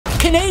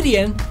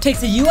Canadian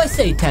takes a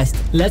USA test.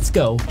 Let's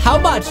go. How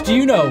much do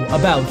you know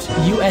about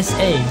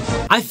USA?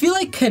 I feel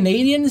like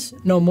Canadians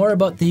know more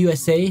about the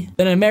USA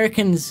than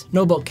Americans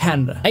know about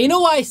Canada. And you know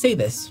why I say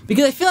this?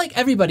 Because I feel like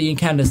everybody in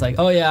Canada is like,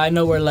 oh yeah, I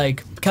know where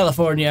like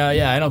California,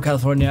 yeah, I know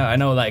California, I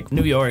know like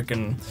New York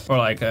and or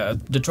like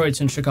Detroit's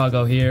and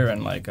Chicago here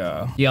and like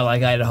yeah,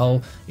 like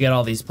Idaho, you got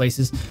all these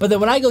places. But then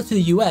when I go to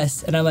the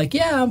US and I'm like,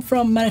 yeah, I'm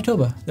from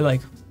Manitoba, they're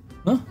like,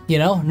 huh? You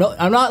know, no,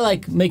 I'm not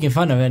like making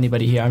fun of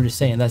anybody here. I'm just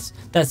saying that's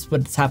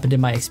what's happened in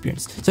my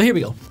experience. So here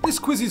we go. This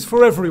quiz is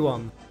for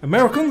everyone,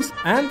 Americans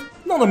and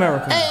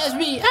non-Americans. Hey, that's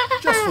me.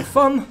 Just for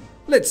fun,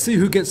 let's see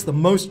who gets the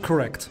most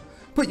correct.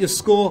 Put your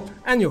score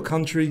and your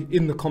country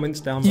in the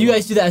comments down below. You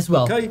guys do that as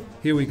well. Okay,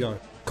 here we go.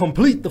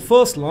 Complete the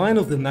first line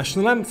of the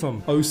national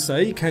anthem. Oh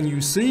say, can you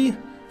see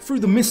through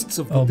the mists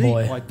of the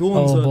deep by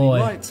dawn's early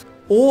light,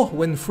 or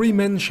when free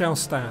men shall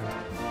stand.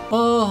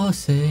 Oh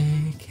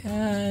say,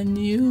 can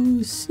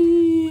you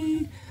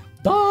see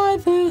by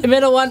the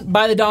middle one,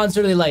 by the dawn's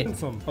early light.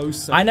 Anthem. Oh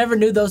say. I never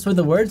knew those were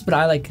the words, but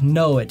I like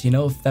know it, you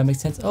know, if that makes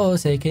sense. Oh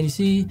say, can you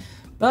see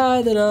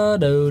by the da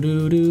do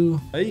do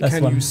do. Hey,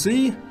 can you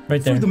see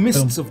right there through the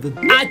mists of the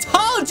I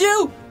told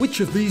you! Which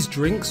of these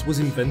drinks was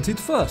invented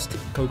first?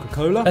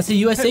 Coca-Cola? That's a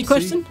USA Pepsi,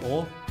 question?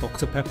 Or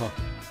Dr. Pepper?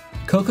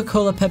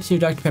 Coca-Cola, Pepsi, or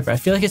Dr. Pepper? I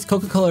feel like it's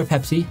Coca-Cola or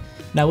Pepsi.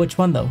 Now which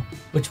one though?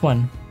 Which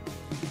one?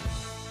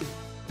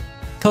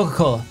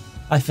 Coca-Cola.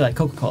 I feel like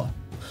Coca-Cola.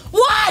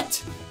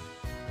 What?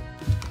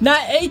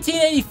 Not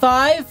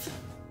 1885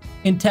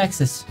 in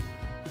Texas.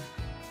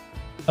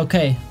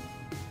 Okay.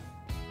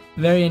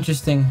 Very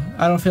interesting.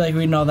 I don't feel like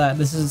reading all that.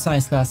 This is a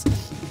science class.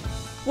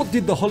 What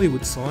did the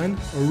Hollywood sign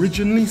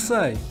originally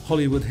say?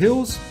 Hollywood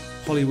Hills,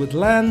 Hollywood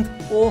Land,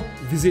 or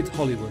Visit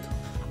Hollywood?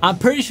 I'm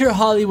pretty sure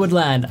Hollywood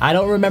Land. I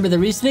don't remember the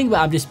reasoning, but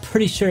I'm just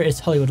pretty sure it's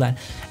Hollywood Land.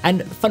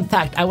 And fun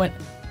fact, I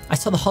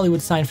saw the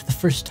Hollywood sign for the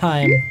first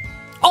time.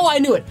 Oh, I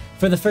knew it!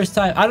 For the first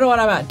time. I don't know what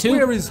I'm at, 2?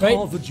 Where is right?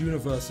 Harvard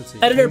University?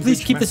 Editor,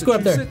 please keep the score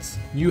up there.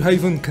 New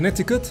Haven,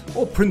 Connecticut,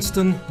 or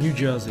Princeton, New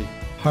Jersey?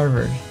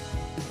 Harvard.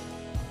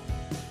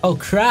 Oh,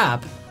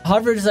 crap.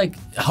 Harvard is like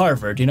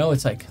Harvard, you know?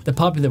 It's like the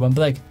popular one,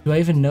 but like, do I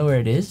even know where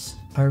it is?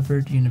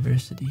 Harvard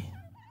University.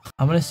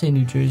 I'm gonna say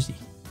New Jersey.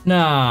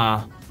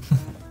 Nah.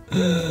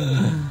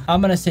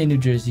 I'm gonna say New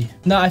Jersey.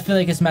 No, I feel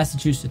like it's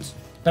Massachusetts,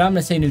 but I'm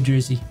gonna say New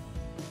Jersey.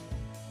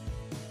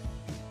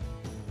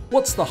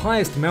 What's the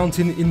highest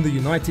mountain in the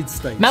United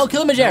States? Mount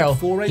Kilimanjaro.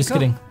 Mount Just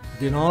kidding.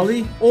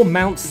 Denali or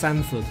Mount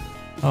Sanford?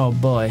 Oh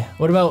boy.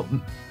 What about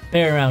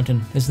Bear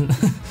Mountain? Isn't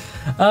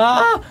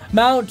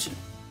Mount.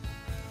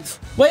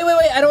 Wait.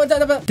 I don't want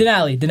that about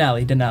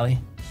Denali.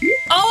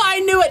 Oh, I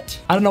knew it.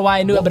 I don't know why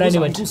I knew it, but I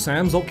knew it. Uncle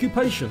Sam's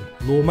occupation?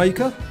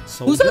 Lawmaker,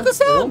 soldier, who's Uncle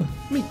Sam? Or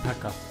meat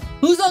packer?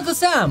 Who's Uncle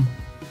Sam?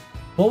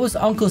 What was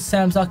Uncle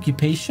Sam's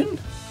occupation?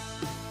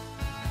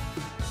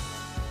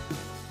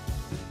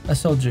 A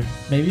soldier,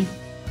 maybe.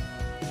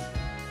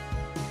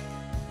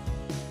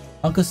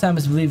 Uncle Sam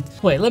is believed...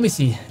 Wait, let me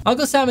see.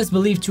 Uncle Sam is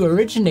believed to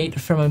originate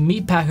from a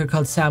meat packer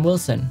called Sam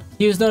Wilson.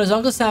 He was known as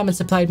Uncle Sam and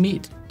supplied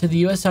meat to the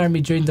U.S.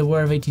 Army during the War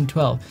of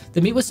 1812.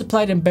 The meat was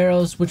supplied in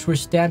barrels which were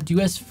stamped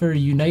U.S. for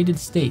United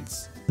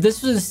States.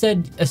 This was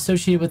instead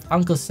associated with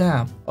Uncle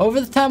Sam.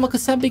 Over the time, Uncle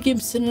Sam became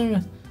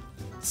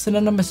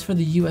synonymous for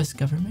the U.S.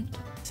 government.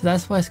 So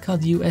that's why it's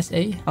called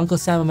USA? Uncle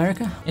Sam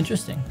America?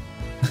 Interesting.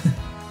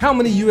 How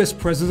many US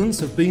presidents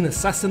have been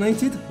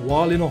assassinated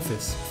while in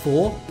office?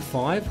 4,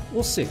 5,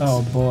 or 6?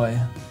 Oh boy.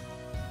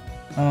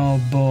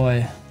 Oh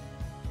boy.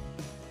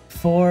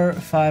 4,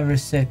 5, or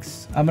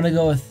 6. I'm gonna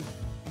go with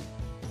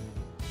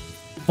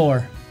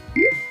 4.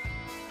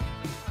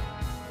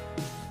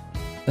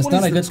 That's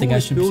not a good thing. I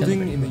should be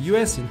building in the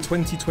US in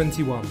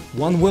 2021.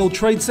 One World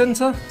Trade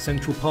Center,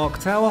 Central Park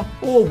Tower,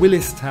 or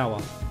Willis Tower?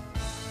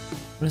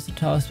 What is the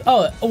tallest?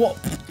 Oh, well,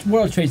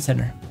 World Trade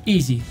Center.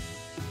 Easy.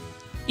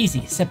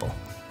 Easy. Simple.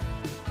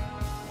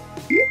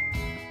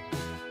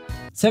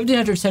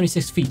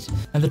 1,776 feet.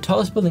 And the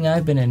tallest building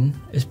I've been in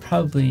is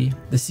probably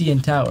the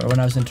CN Tower when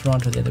I was in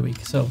Toronto the other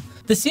week. So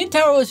the CN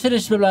Tower was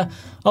finished, blah, blah,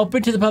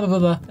 open to the blah, blah, blah,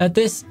 blah. At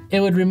this, it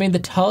would remain the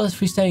tallest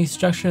freestanding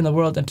structure in the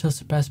world until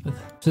surpassed with.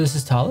 So this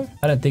is taller?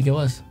 I didn't think it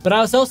was. But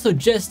I was also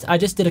I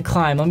just did a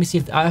climb. Let me see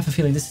if I have a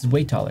feeling this is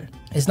way taller.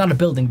 It's not a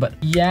building, but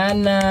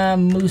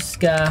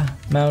Yanamuska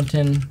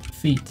Mountain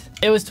feet.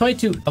 It was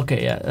 22.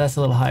 Okay, yeah, that's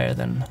a little higher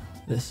than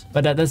this,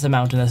 but that's a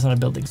mountain, that's not a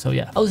building. So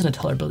yeah, I was in a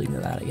taller building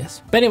than that, I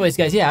guess. But anyways,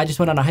 guys, yeah, I just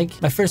went on a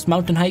hike, my first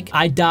mountain hike.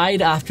 I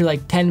died after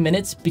like 10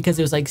 minutes because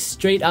it was like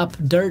straight up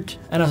dirt,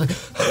 and I was like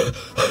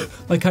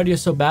my cardio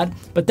is so bad.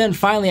 But then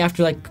finally,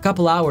 after like a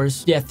couple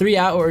hours, yeah, 3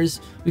 hours,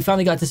 we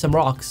finally got to some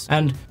rocks,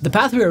 and the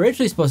path we were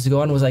originally supposed to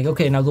go on was like,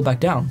 okay, now go back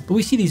down. But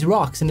we see these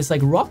rocks and it's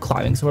like rock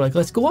climbing, so we're like,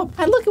 let's go up.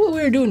 And look at what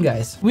we were doing,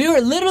 guys. We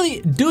were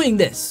literally doing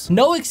this,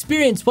 no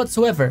experience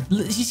whatsoever.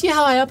 You see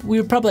how high up? We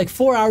were probably like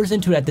 4 hours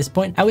into it at this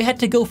point, and we had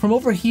to go from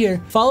over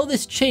here, follow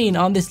this chain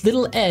on this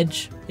little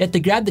edge. You have to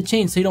grab the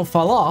chain so you don't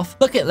fall off.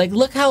 Look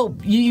how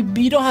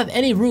you don't have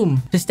any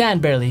room to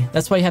stand barely.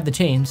 That's why you have the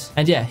chains.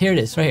 And yeah, here it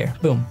is right here.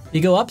 Boom. You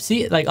go up,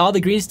 see like all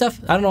the green stuff.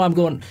 I don't know why I'm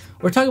going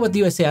We're talking about the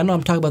USA. I know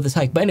I'm talking about this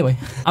hike, but anyway,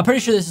 I'm pretty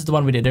sure this is the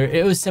one we did.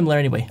 It was similar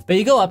anyway. But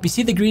you go up, you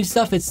see the green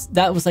stuff.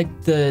 That was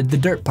like the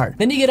dirt part.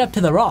 Then you get up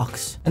to the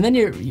rocks, and then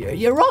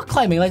you're rock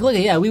climbing. Like, look,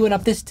 yeah, we went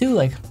up this too.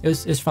 Like, it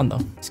was fun though.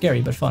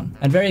 Scary but fun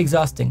and very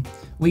exhausting.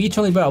 We each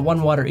only brought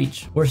 1 water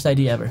each. Worst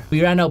idea ever.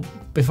 We ran out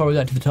before we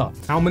got to the top.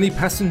 How many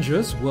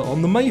passengers were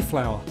on the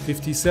Mayflower?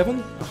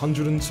 57,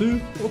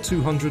 102, or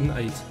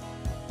 208?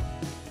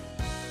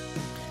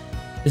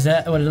 Is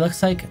that what it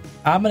looks like?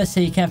 I'm gonna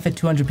say you can't fit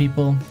 200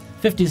 people.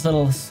 50 is a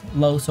little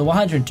low, so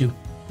 102.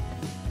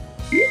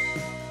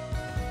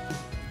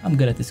 I'm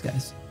good at this,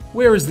 guys.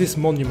 Where is this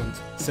monument?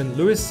 St.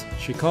 Louis,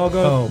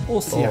 Chicago,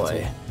 or Seattle?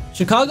 Boy.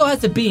 Chicago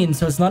has a bean,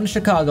 so it's not in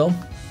Chicago.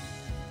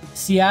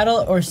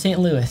 Seattle or St.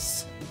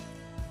 Louis?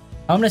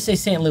 I'm gonna say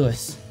St.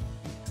 Louis.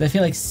 Because I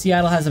feel like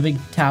Seattle has a big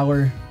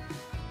tower.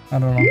 I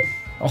don't know.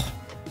 Oh,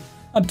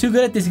 I'm too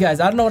good at this, guys.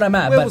 I don't know what I'm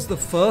at. Where was the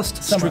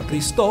first strictly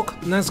stock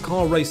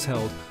NASCAR race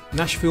held?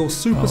 Nashville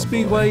Super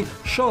Speedway,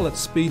 Charlotte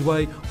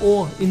Speedway,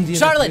 or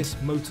Indianapolis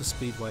Motor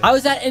Speedway? I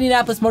was at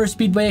Indianapolis Motor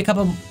Speedway a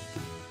couple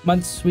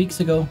weeks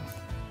ago.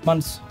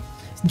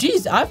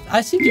 Jeez,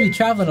 I seem to be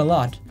traveling a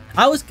lot.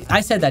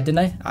 I said that, didn't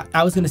I?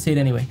 I was gonna say it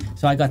anyway,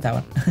 so I got that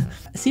one.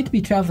 I seem to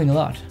be traveling a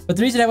lot. But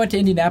the reason I went to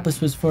Indianapolis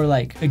was for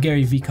like a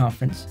Gary Vee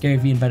conference. Gary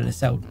Vee invited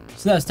us out.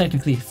 So that was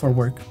technically for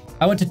work.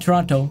 I went to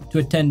Toronto to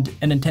attend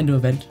a Nintendo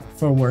event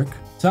for work.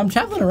 So I'm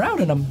traveling around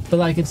in them, but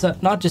like it's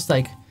not just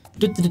like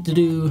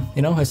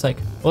you know, it's like,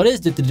 what is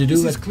This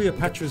is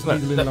Cleopatra's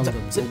Needle in London.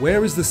 But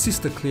where is the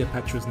sister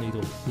Cleopatra's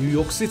Needle? New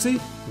York City,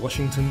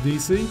 Washington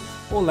DC,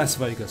 or Las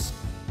Vegas?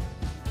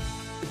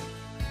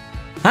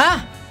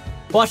 Huh?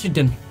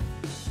 Washington.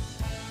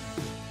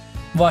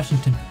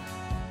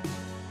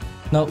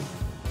 Nope.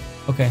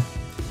 Okay.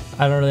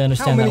 I don't really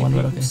understand that one,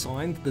 but okay. How many people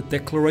signed the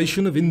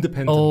Declaration of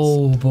Independence?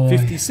 Oh boy.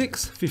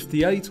 56,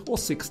 58, or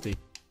 60?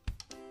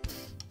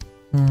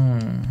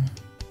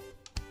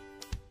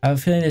 I have a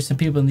feeling there's some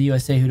people in the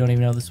USA who don't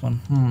even know this one.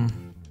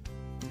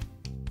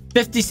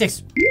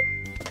 56.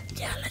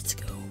 Yeah, let's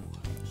go.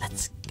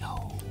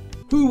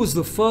 Who was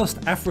the first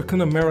African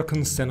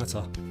American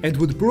senator?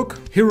 Edward Brooke,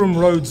 Hiram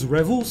Rhodes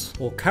Revels,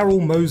 or Carol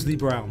Moseley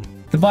Brown?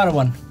 The bottom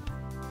one.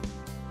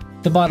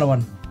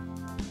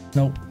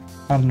 Nope.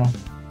 I don't know.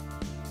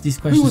 These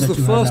questions Who was are the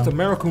too hard first now.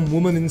 American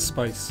woman in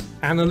space?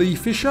 Anna Lee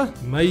Fisher,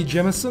 Mae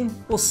Jemison,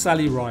 or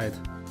Sally Ride?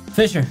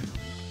 Fisher.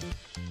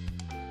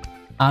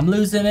 I'm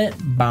losing it.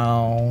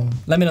 Bow.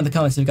 Let me know in the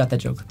comments if you got that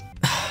joke.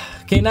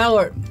 Okay, now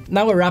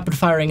we're rapid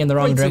firing in the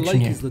wrong Crater direction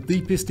Lake here. is the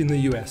deepest in the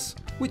US.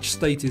 Which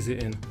state is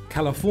it in?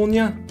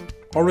 California,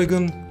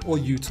 Oregon, or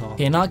Utah?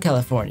 Okay, not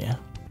California.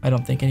 I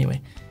don't think anyway.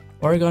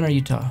 Oregon or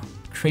Utah?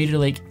 Crater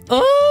Lake.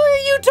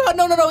 Oh, Utah!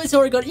 No, it's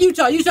Oregon.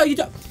 Utah!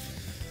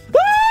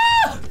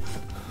 Ah!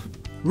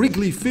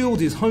 Wrigley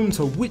Field is home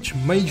to which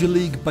Major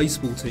League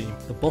Baseball team?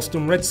 The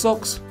Boston Red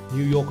Sox,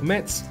 New York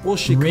Mets, or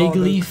Chicago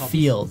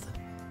Cubs?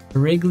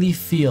 Wrigley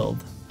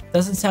Field.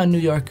 Doesn't sound New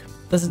York.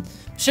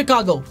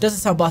 Chicago. Doesn't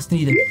sound Boston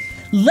either.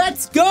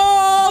 Let's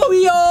go!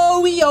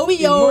 Yo! In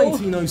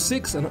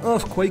 1906, an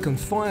earthquake and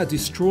fire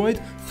destroyed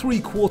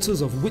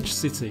 3/4 of which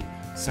city?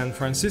 San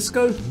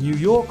Francisco, New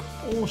York,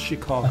 or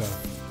Chicago?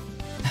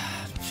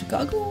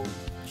 Chicago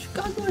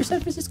or San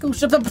Francisco?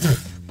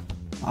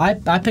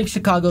 I picked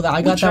Chicago.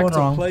 I got that one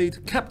wrong. Which actor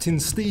played Captain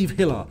Steve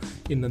Hiller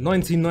in the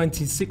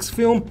 1996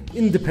 film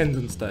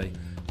Independence Day?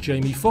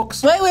 Jamie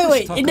Foxx.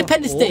 Wait.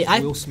 Independence Day.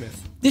 Will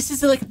Smith. This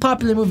is like a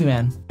popular movie,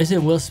 man. Is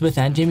it Will Smith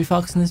and Jamie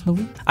Foxx in this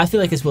movie? I feel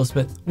like it's Will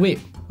Smith. Wait,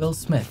 Will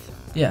Smith.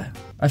 Yeah,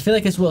 I feel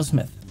like it's Will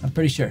Smith. I'm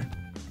pretty sure.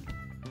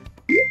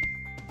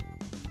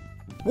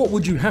 What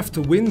would you have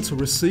to win to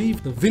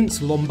receive the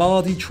Vince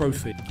Lombardi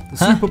Trophy? The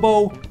Super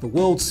Bowl, the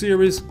World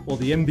Series, or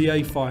the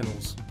NBA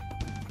Finals?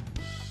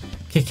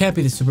 Okay, it can't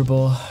be the Super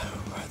Bowl,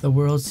 the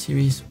World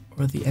Series,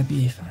 or the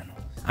NBA Finals.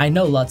 I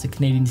know lots of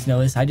Canadians know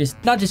this.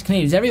 Not just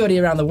Canadians, everybody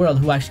around the world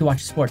who actually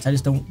watches sports. I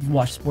just don't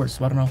watch sports,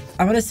 so I don't know.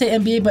 I'm gonna say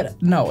NBA,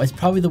 but no, it's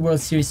probably the World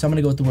Series, so I'm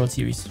gonna go with the World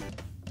Series.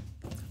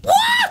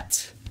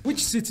 What?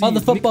 Which city? All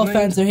the football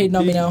fans are hating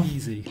on me now.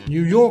 Easy.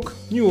 New York,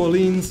 New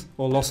Orleans,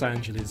 or Los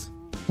Angeles?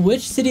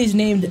 Which city is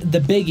named the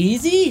Big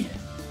Easy?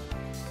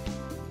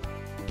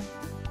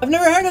 I've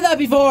never heard of that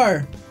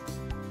before.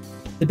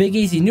 The Big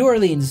Easy, New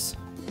Orleans.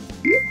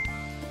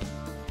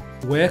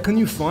 Where can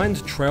you find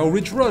Trail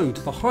Ridge Road,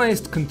 the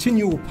highest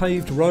continual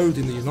paved road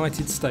in the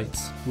United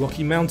States?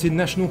 Rocky Mountain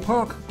National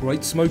Park,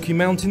 Great Smoky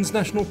Mountains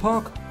National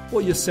Park,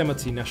 or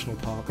Yosemite National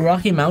Park?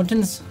 Rocky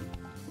Mountains?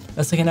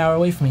 That's like an hour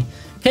away from me.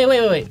 Okay,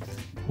 wait.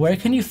 Where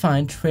can you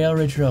find Trail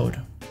Ridge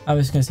Road? I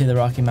was gonna say the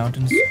Rocky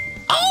Mountains.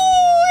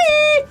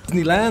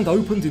 Disneyland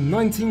opened in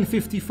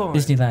 1955.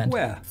 Disneyland.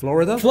 Where?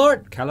 Florida?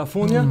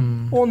 California?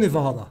 Or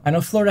Nevada? I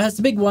know Florida has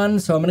the big one,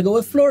 so I'm gonna go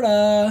with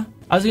Florida.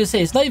 I was gonna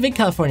say, it's not even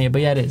California,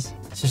 but yeah, it is.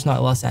 It's just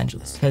not Los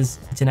Angeles, because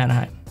it's in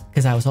Anaheim.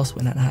 Because I was also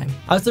in Anaheim.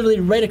 I was literally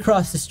right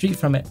across the street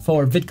from it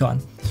for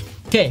VidCon.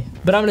 Okay,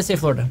 but I'm gonna say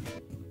Florida.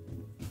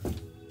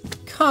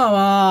 Come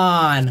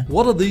on!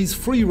 What are these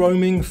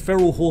free-roaming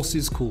feral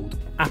horses called?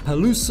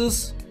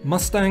 Appaloosas,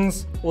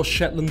 Mustangs, or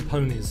Shetland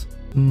ponies?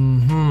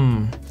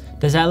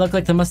 Does that look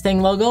like the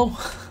Mustang logo?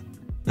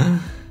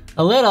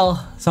 A little.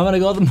 So I'm gonna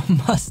go with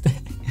the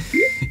Mustang.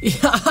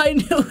 Yeah, I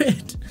knew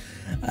it.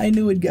 I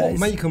knew it, guys.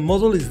 What make and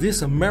model is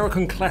this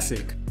American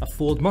classic? A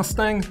Ford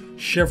Mustang,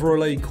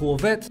 Chevrolet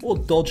Corvette, or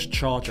Dodge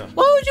Charger?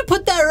 Why would you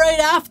put that right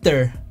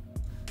after?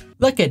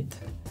 Look it.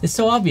 It's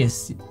so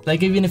obvious.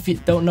 Like, even if you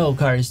don't know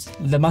cars,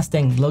 the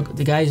Mustang logo,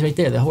 the guy's right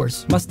there, the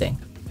horse, Mustang.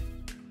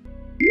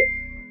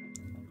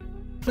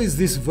 What is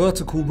this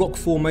vertical rock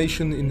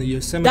formation in the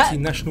Yosemite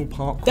National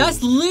Park called?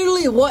 That's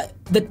literally what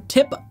the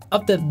tip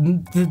of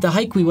the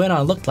hike we went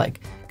on looked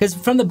like. Because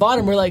from the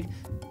bottom, we're like,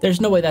 there's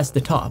no way that's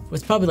the top.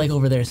 It's probably like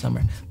over there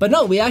somewhere. But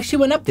no, we actually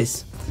went up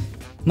this.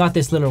 Not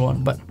this little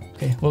one, but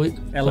okay. Well,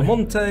 El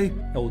Monte,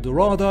 El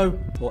Dorado,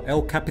 or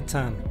El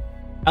Capitan?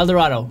 El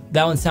Dorado.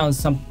 That one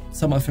sounds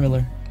somewhat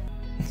familiar.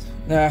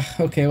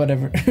 Okay,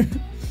 whatever.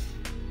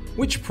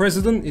 Which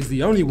president is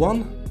the only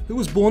one who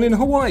was born in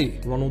Hawaii?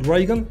 Ronald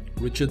Reagan,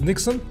 Richard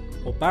Nixon,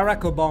 or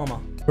Barack Obama?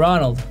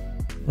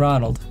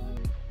 Ronald.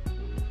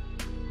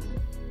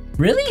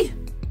 Really?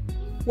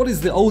 What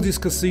is the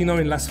oldest casino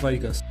in Las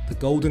Vegas? The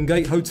Golden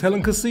Gate Hotel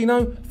and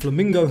Casino,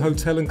 Flamingo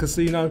Hotel and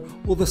Casino,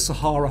 or the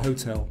Sahara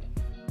Hotel?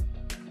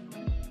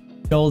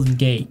 Golden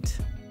Gate.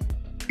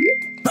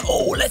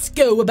 Oh, let's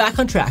go. We're back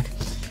on track.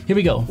 Here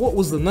we go. What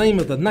was the name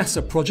of the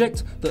NASA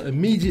project that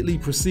immediately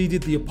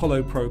preceded the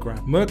Apollo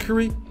program?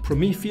 Mercury,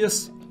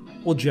 Prometheus,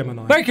 or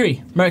Gemini?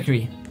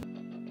 Mercury.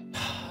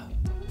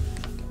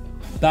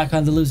 Back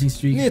on the losing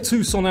streak. Near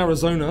Tucson,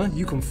 Arizona,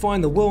 you can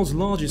find the world's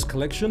largest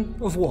collection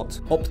of what?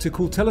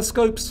 Optical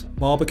telescopes,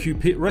 barbecue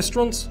pit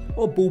restaurants,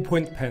 or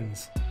ballpoint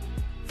pens?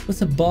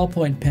 What's a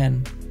ballpoint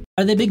pen?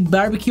 Are they big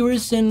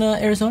barbecuers in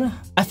Arizona?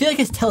 I feel like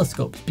it's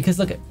telescopes because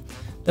look at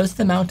those are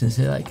the mountains.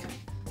 They're like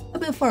a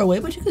bit far away,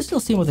 but you can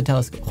still see them with a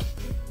telescope.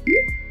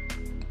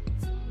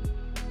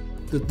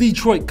 The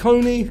Detroit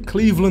Coney,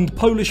 Cleveland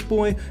Polish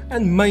Boy,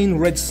 and Maine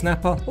Red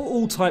Snapper are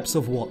all types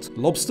of what?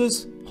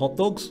 Lobsters, hot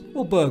dogs,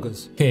 or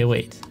burgers? Okay,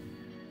 wait.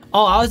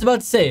 Oh, I was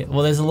about to say,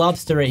 well, there's a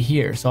lobster right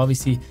here, so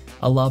obviously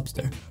a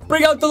lobster.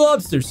 Bring out the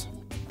lobsters!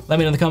 Let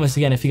me know in the comments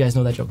again if you guys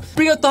know that joke.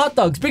 Bring out the hot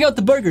dogs, bring out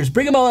the burgers,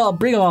 bring them all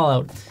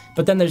out.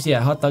 But then there's,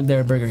 yeah, hot dog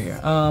there, burger here.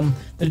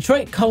 The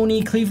Detroit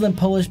Coney, Cleveland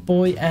Polish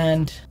Boy,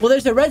 and... well,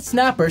 there's a red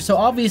snapper, so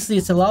obviously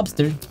it's a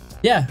lobster.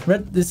 Yeah,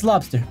 it's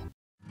lobster.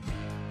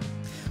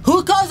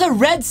 Who calls a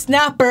red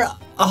snapper,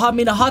 a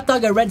hot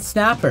dog a red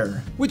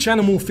snapper? Which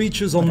animal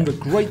features on the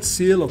Great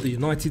Seal of the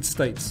United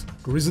States?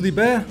 Grizzly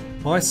bear,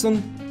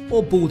 bison,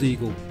 or bald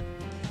eagle?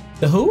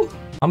 The who?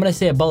 I'm gonna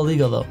say a bald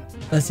eagle though.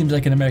 That seems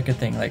like an American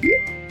thing, like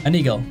an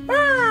eagle.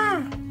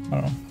 I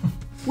don't know.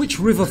 Which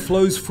river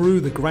flows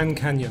through the Grand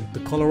Canyon? The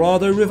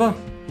Colorado River,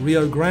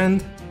 Rio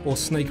Grande, or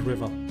Snake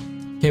River?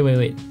 Okay,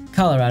 wait.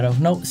 Colorado.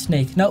 No,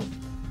 Snake. Nope.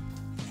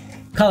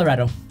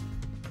 Colorado.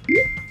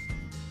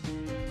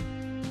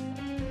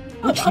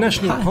 Which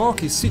national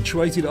park is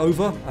situated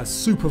over a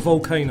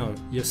supervolcano?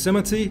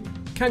 Yosemite,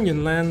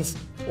 Canyonlands,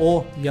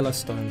 or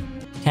Yellowstone?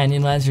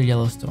 Canyonlands or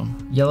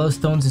Yellowstone?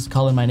 Yellowstone's is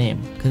calling my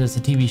name because it's a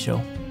TV show.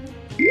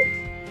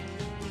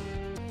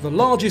 The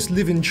largest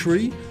living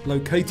tree,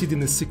 located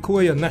in the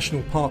Sequoia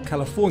National Park,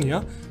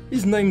 California,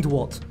 is named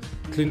what?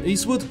 Clint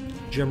Eastwood,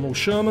 General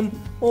Sherman,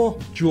 or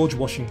George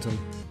Washington?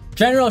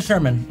 General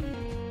Sherman.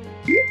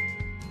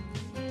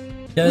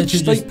 Which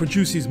state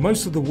produces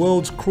most of the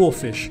world's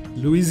crawfish?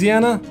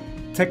 Louisiana,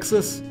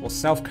 Texas, or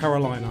South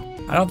Carolina?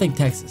 I don't think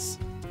Texas.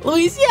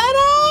 Louisiana!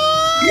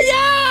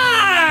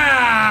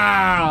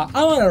 Yeah!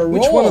 I'm on a roll.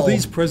 Which one of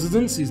these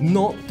presidents is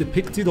not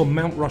depicted on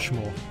Mount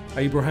Rushmore?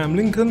 Abraham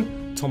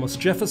Lincoln, Thomas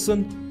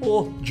Jefferson,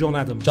 or John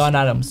Adams? John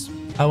Adams.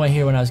 I went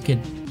here when I was a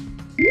kid.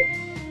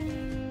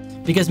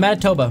 Because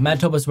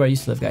Manitoba's where I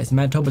used to live, guys.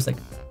 Manitoba's like,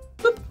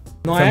 boop,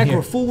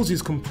 Niagara Falls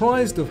is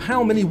comprised of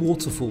how many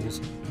waterfalls?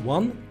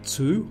 1,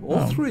 2,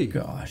 or 3?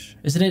 Gosh.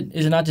 Is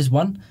it not just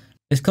one?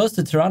 It's close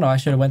to Toronto. I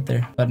should have went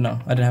there. But no,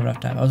 I didn't have enough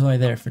time. I was only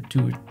there for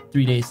 2 or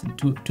 3 days. And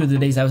two of the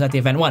days I was at the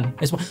event,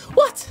 it's one.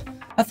 What?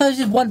 I thought it was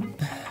just one.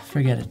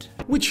 Forget it.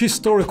 Which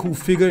historical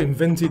figure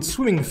invented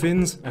swimming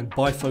fins and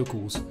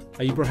bifocals?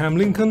 Abraham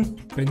Lincoln,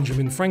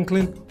 Benjamin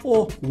Franklin,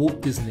 or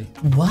Walt Disney?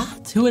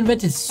 What? Who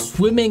invented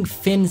swimming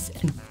fins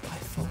and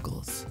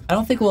bifocals? I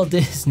don't think Walt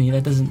Disney.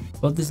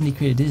 Walt Disney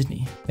created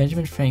Disney.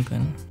 Benjamin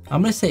Franklin.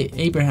 I'm gonna say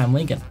Abraham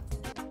Lincoln.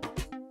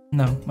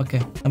 No,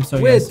 okay. I'm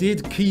sorry, Where guys.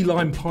 did key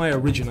lime pie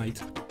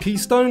originate?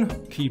 Keystone,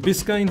 Key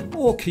Biscayne,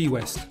 or Key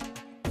West?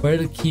 Where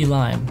did key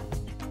lime?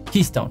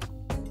 Keystone.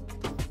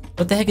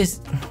 What the heck is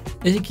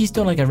it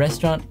Keystone like a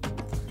restaurant?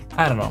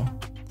 I don't know.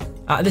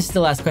 This is the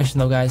last question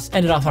though, guys.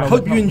 End it off on I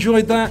hope you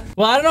enjoyed that.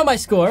 Well, I don't know my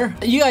score.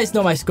 You guys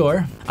know my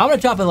score. I'm gonna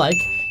drop a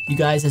like. You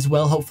guys as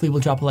well, hopefully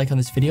will drop a like on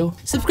this video.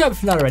 Subscribe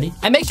if you're not already.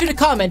 And make sure to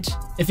comment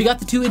if you got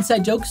the 2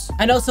 inside jokes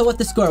and also what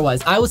the score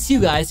was. I will see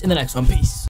you guys in the next one. Peace.